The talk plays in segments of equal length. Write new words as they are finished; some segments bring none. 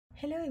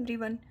Hello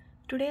everyone.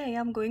 Today I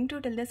am going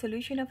to tell the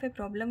solution of a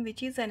problem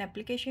which is an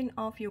application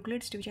of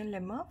Euclid's division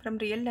lemma from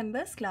real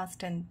numbers class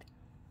 10th.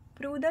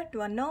 Prove that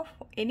one of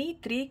any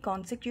three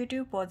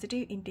consecutive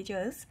positive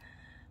integers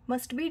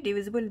must be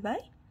divisible by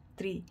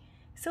 3.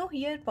 So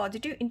here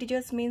positive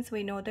integers means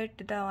we know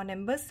that the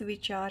numbers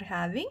which are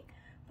having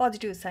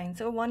positive sign.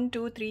 So 1,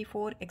 2, 3,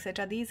 4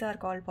 etc. These are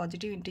called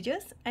positive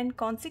integers, and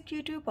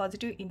consecutive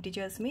positive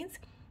integers means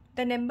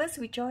the numbers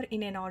which are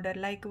in an order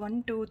like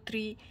 1, 2,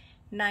 3,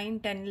 9,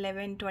 10,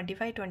 11,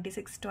 25,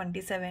 26,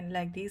 27,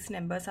 like these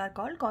numbers are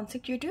called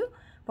consecutive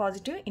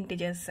positive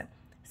integers.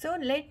 So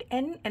let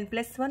n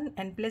plus 1,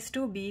 n plus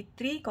 2 be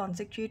three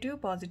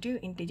consecutive positive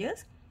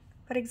integers.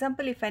 For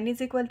example, if n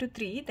is equal to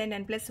 3, then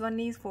n plus 1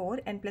 is 4,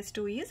 n plus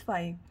 2 is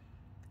 5.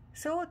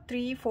 So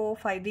 3, 4,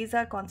 5, these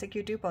are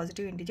consecutive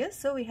positive integers.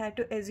 So we have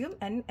to assume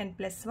n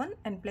plus 1,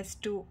 n plus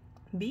 2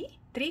 be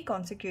three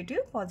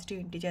consecutive positive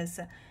integers.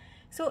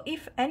 So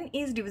if n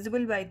is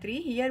divisible by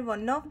 3, here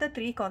one of the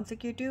three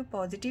consecutive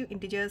positive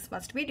integers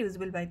must be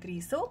divisible by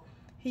 3. So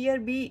here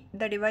b,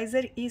 the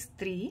divisor is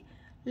 3.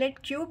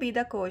 Let q be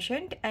the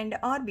quotient and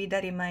r be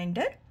the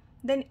remainder.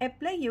 Then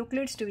apply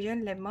Euclid's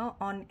division lemma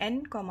on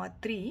n,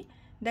 3.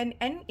 Then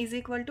n is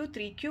equal to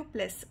 3q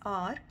plus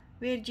r,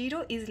 where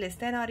 0 is less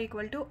than or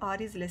equal to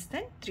r is less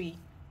than 3.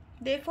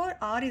 Therefore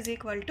r is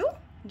equal to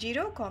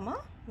 0,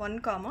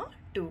 1,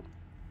 2.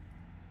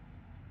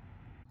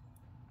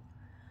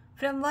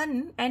 From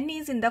 1, n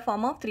is in the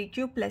form of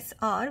 3q plus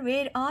r,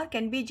 where r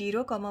can be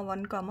 0,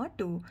 1,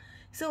 2.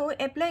 So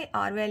apply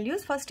r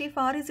values. First, if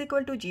r is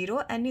equal to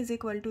 0, n is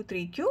equal to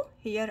 3q.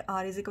 Here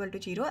r is equal to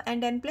 0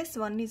 and n plus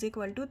 1 is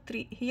equal to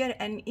 3. Here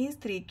n is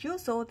 3q,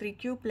 so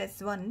 3q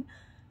plus 1,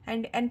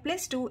 and n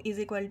plus 2 is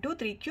equal to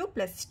 3q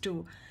plus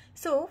 2.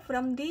 So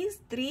from these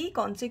three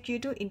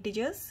consecutive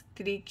integers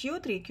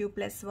 3q, 3q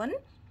plus 1,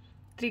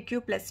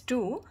 3q plus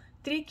 2,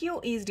 3q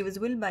is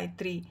divisible by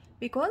 3.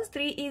 Because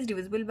 3 is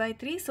divisible by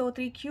 3, so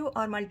 3q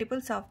are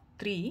multiples of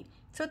 3.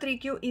 So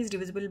 3q is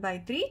divisible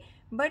by 3.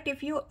 But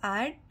if you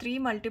add 3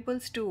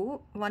 multiples to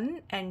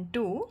 1 and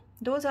 2,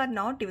 those are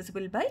not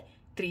divisible by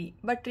 3.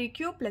 But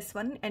 3q plus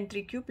 1 and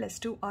 3q plus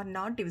 2 are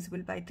not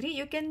divisible by 3.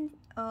 You can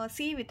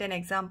see with an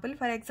example.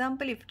 For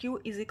example, if q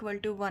is equal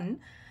to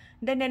 1,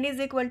 then n is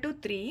equal to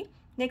 3.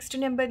 Next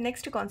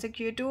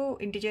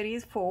consecutive integer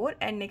is 4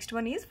 and next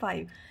one is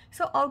 5.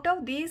 So out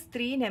of these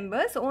three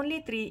numbers,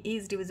 only 3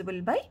 is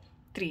divisible by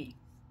 3.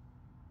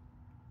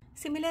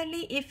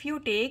 Similarly, if you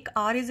take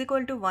r is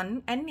equal to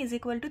 1, n is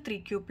equal to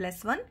 3q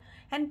plus 1,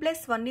 n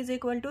plus 1 is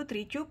equal to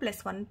 3q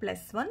plus 1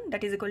 plus 1,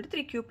 that is equal to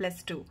 3q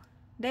plus 2.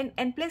 Then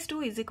n plus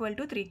 2 is equal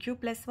to 3q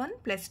plus 1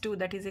 plus 2,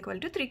 that is equal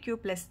to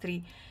 3q plus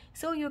 3.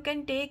 So you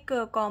can take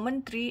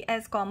common 3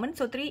 as common,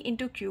 so 3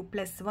 into q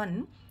plus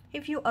 1.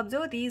 If you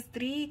observe these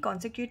three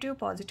consecutive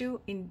positive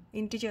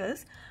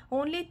integers,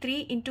 only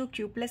 3 into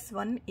q plus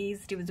 1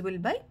 is divisible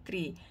by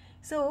 3.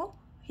 So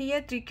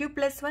here 3q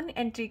plus 1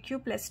 and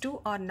 3q plus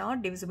 2 are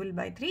not divisible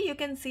by 3. You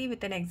can see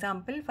with an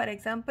example. For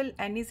example,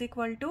 n is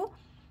equal to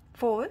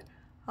 4,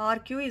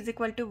 rq is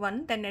equal to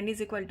 1, then n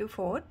is equal to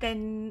 4.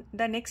 Then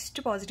the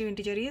next positive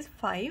integer is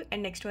 5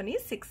 and next one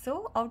is 6.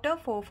 So out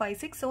of 4, 5,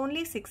 6,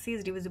 only 6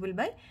 is divisible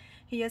by,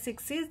 here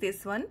 6 is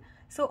this one.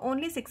 So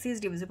only 6 is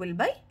divisible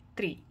by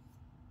 3.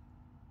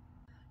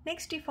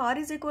 Next, if r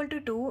is equal to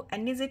 2,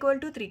 n is equal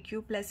to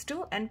 3q plus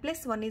 2, n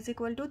plus 1 is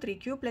equal to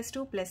 3q plus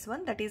 2 plus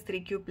 1, that is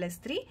 3q plus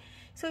 3.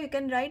 So you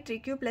can write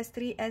 3q plus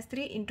 3 as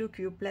 3 into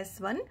q plus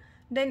 1.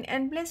 Then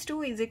n plus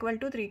 2 is equal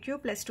to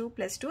 3q plus 2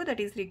 plus 2, that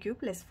is 3q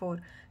plus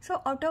 4.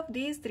 So out of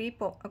these three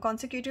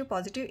consecutive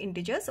positive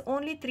integers,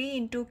 only 3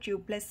 into q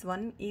plus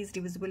 1 is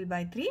divisible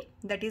by 3,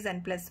 that is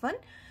n plus 1.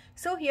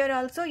 So here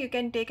also you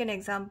can take an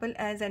example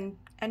as n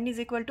is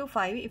equal to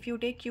 5. If you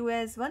take q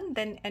as 1,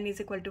 then n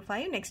is equal to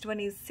 5. Next one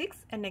is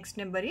 6 and next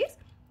number is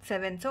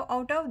 7. So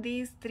out of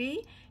these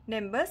three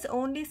numbers,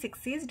 only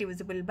 6 is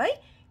divisible by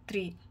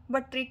 3.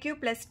 But 3q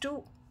plus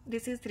 2,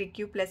 this is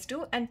 3q plus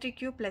 2 and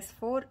 3q plus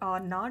 4 are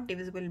not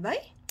divisible by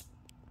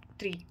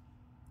 3.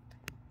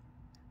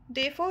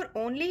 Therefore,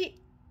 only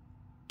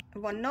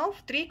one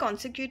of three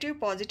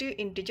consecutive positive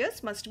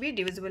integers must be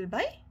divisible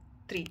by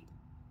 3.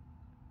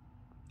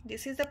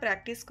 This is the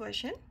practice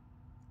question.